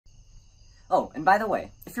Oh, and by the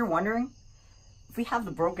way, if you're wondering, if we have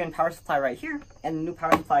the broken power supply right here and the new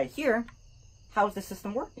power supply here, how is the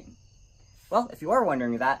system working? Well, if you are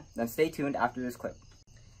wondering that, then stay tuned after this clip.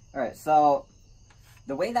 Alright, so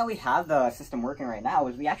the way that we have the system working right now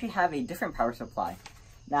is we actually have a different power supply.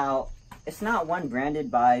 Now, it's not one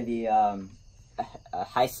branded by the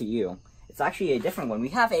Hiseeu. It's actually a different one. We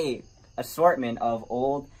have a assortment of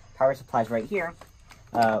old power supplies right here,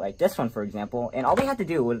 like this one, for example. And all we had to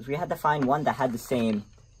do was we had to find one that had the same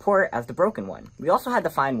port as the broken one. We also had to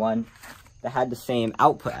find one that had the same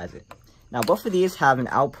output as it. Now, both of these have an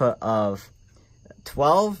output of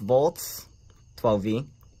 12 volts, 12V,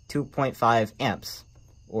 2.5 amps,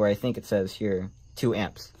 or I think it says here 2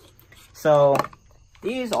 amps. So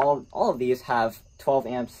these all of these have 12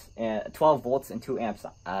 amps, 12 volts and 2 amps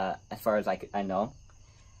as far as I know.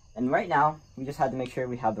 And right now we just had to make sure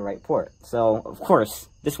we have the right port. So of course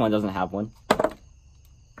this one doesn't have one.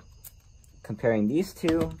 Comparing these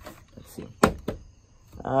two, let's see.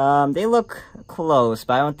 They look close,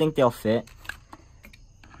 but I don't think they'll fit.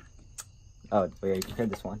 Oh, wait, you compared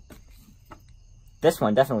this one. This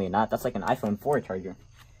one, definitely not. That's like an iPhone 4 charger.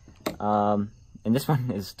 And this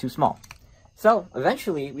one is too small. So,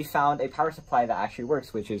 eventually, we found a power supply that actually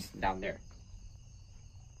works, which is down there.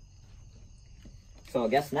 So, I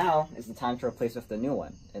guess now is the time to replace with the new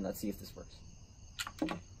one. And let's see if this works.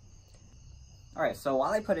 Alright, so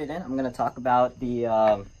while I put it in, I'm going to talk about the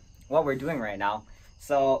what we're doing right now.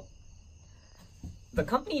 So, the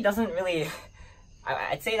company doesn't really...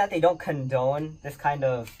 I'd say that they don't condone this kind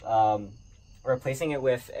of replacing it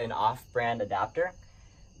with an off-brand adapter,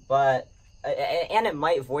 but and it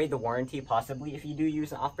might void the warranty possibly if you do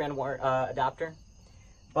use an off-brand adapter.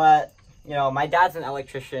 But you know, my dad's an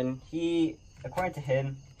electrician. According to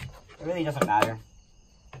him, it really doesn't matter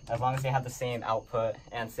as long as they have the same output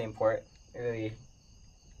and same port. It really.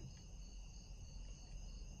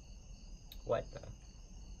 What the?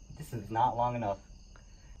 This is not long enough.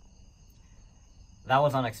 That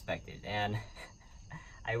was unexpected, and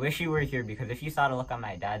I wish you were here, because if you saw the look on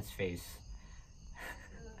my dad's face,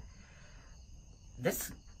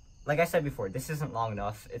 this, like I said before, this isn't long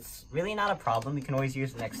enough. It's really not a problem. You can always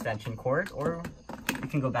use an extension cord, or you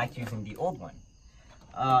can go back to using the old one.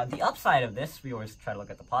 The upside of this, we always try to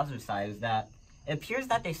look at the positive side, is that it appears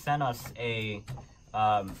that they sent us a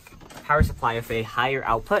power supply with a higher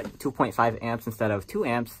output, 2.5 amps instead of 2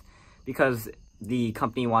 amps, because the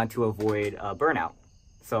company wanted to avoid burnout.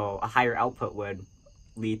 So a higher output would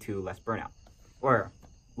lead to less burnout, or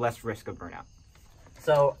less risk of burnout.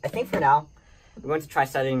 So I think for now, we're going to try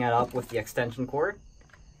setting it up with the extension cord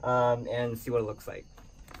and see what it looks like.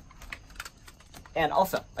 And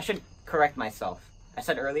also, I should correct myself. I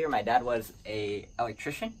said earlier my dad was an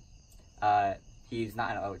electrician. He's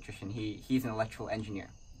not an electrician, he's an electrical engineer.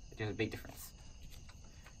 There's a big difference.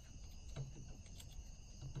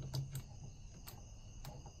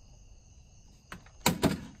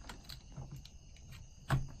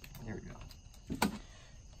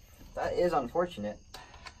 That is unfortunate.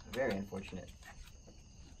 Very unfortunate.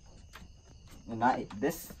 And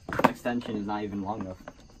this extension is not even long enough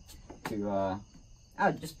to,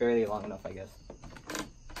 just barely long enough, I guess.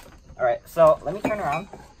 Alright, so let me turn around.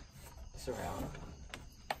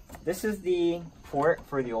 This is the port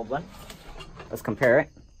for the old one. Let's compare it.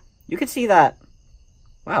 You can see that,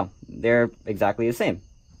 wow, they're exactly the same.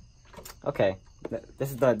 Okay, this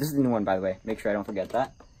is the new one, by the way. Make sure I don't forget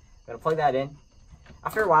that. I'm gonna plug that in.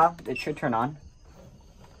 After a while, it should turn on.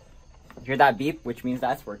 You hear that beep, which means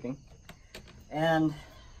that's working. And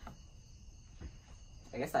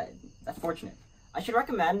I guess that's fortunate. I should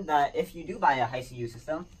recommend that if you do buy a Hiseeu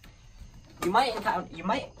system, you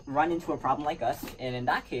might run into a problem like us, and in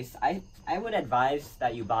that case, I would advise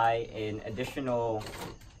that you buy an additional,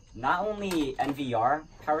 not only NVR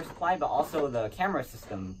power supply, but also the camera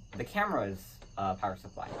system, the camera's power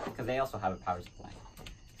supply, because they also have a power supply.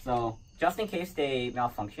 So just in case they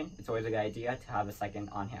malfunction, it's always a good idea to have a second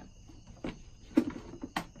on hand.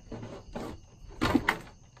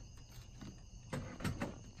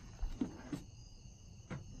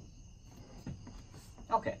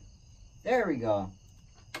 Okay, there we go.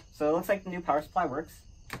 So it looks like the new power supply works.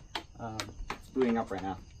 It's booting up right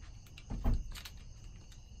now.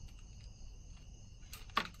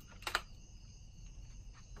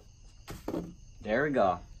 There we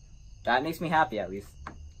go. That makes me happy, at least.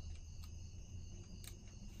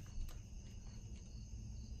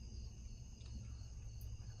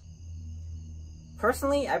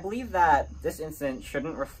 Personally, I believe that this incident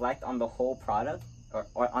shouldn't reflect on the whole product,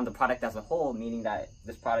 or on the product as a whole, meaning that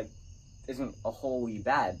this product isn't a wholly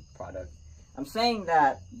bad product. I'm saying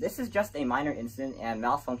that this is just a minor incident and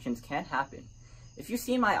malfunctions can happen. If you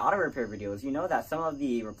see my auto repair videos, you know that some of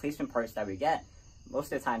the replacement parts that we get,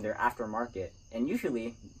 most of the time they're aftermarket, and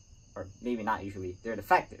usually, or maybe not usually, they're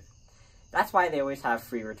defective. That's why they always have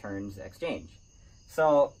free returns exchange.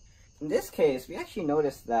 So in this case, we actually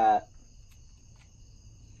noticed that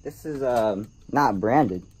this is not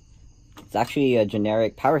branded. It's actually a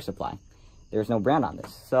generic power supply. There's no brand on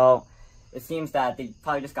this. So it seems that they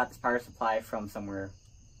probably just got this power supply from somewhere,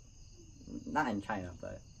 not in China,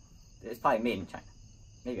 but it's probably made in China.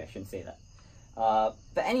 Maybe I shouldn't say that.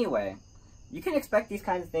 But anyway, you can expect these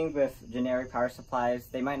kinds of things with generic power supplies.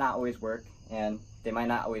 They might not always work, and they might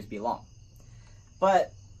not always be long.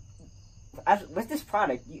 But with this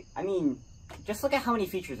product, I mean, just look at how many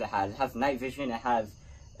features it has. It has night vision. It has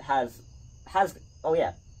oh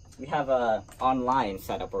yeah, we have a online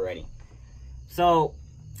setup already. So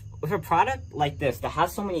with a product like this that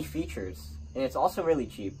has so many features, and it's also really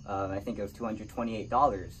cheap, I think it was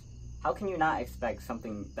 $228, how can you not expect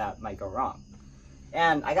something that might go wrong?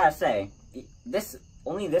 And I gotta say,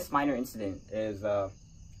 only this minor incident is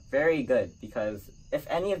very good, because if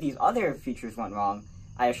any of these other features went wrong,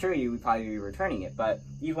 I assure you we'd probably be returning it, but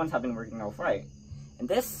these ones have been working all right. And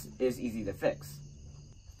this is easy to fix.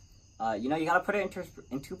 You know, you gotta put it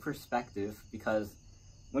into perspective, because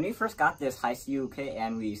when we first got this Hiseeu kit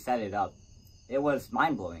and we set it up, it was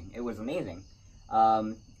mind-blowing. It was amazing.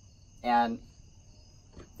 And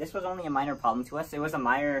this was only a minor problem to us. It was a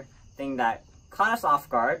minor thing that caught us off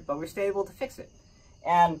guard, but we're still able to fix it.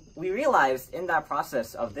 And we realized in that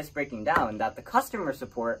process of this breaking down that the customer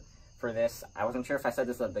support for this, I wasn't sure if I said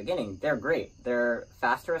this at the beginning, they're great. They're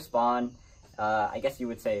fast to respond. I guess you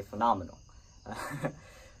would say phenomenal.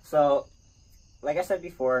 So, like I said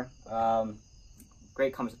before,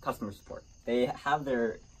 great customer support. They have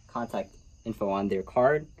their contact info on their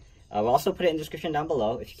card. We'll also put it in the description down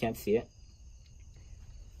below if you can't see it.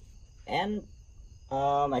 And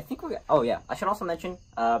I think oh yeah, I should also mention,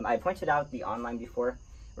 I pointed out the online before.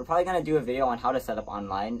 We're probably going to do a video on how to set up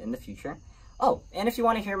online in the future. Oh, and if you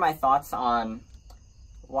want to hear my thoughts on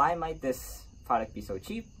why might this product be so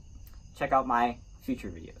cheap, check out my future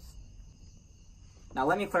videos. Now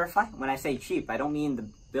let me clarify, when I say cheap, I don't mean the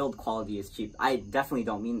build quality is cheap. I definitely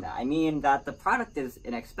don't mean that. I mean that the product is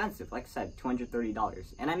inexpensive, like I said,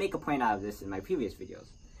 $230. And I make a point out of this in my previous videos.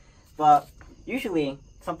 But usually,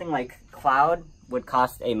 something like Cloud would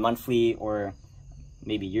cost a monthly or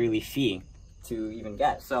maybe yearly fee to even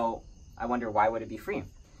get. So I wonder, why would it be free?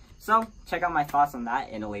 So check out my thoughts on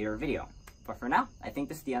that in a later video. But for now, I think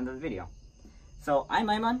this is the end of the video. So I'm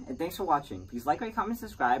Ayman, and thanks for watching. Please like, rate, comment,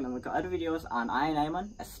 subscribe, and look at other videos on Ayman,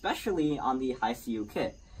 especially on the Hiseeu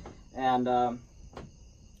kit. And I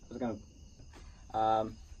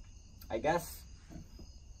guess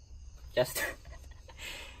just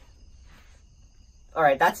all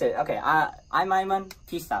right, that's it. Okay, I'm Ayman.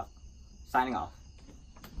 Peace out. Signing off.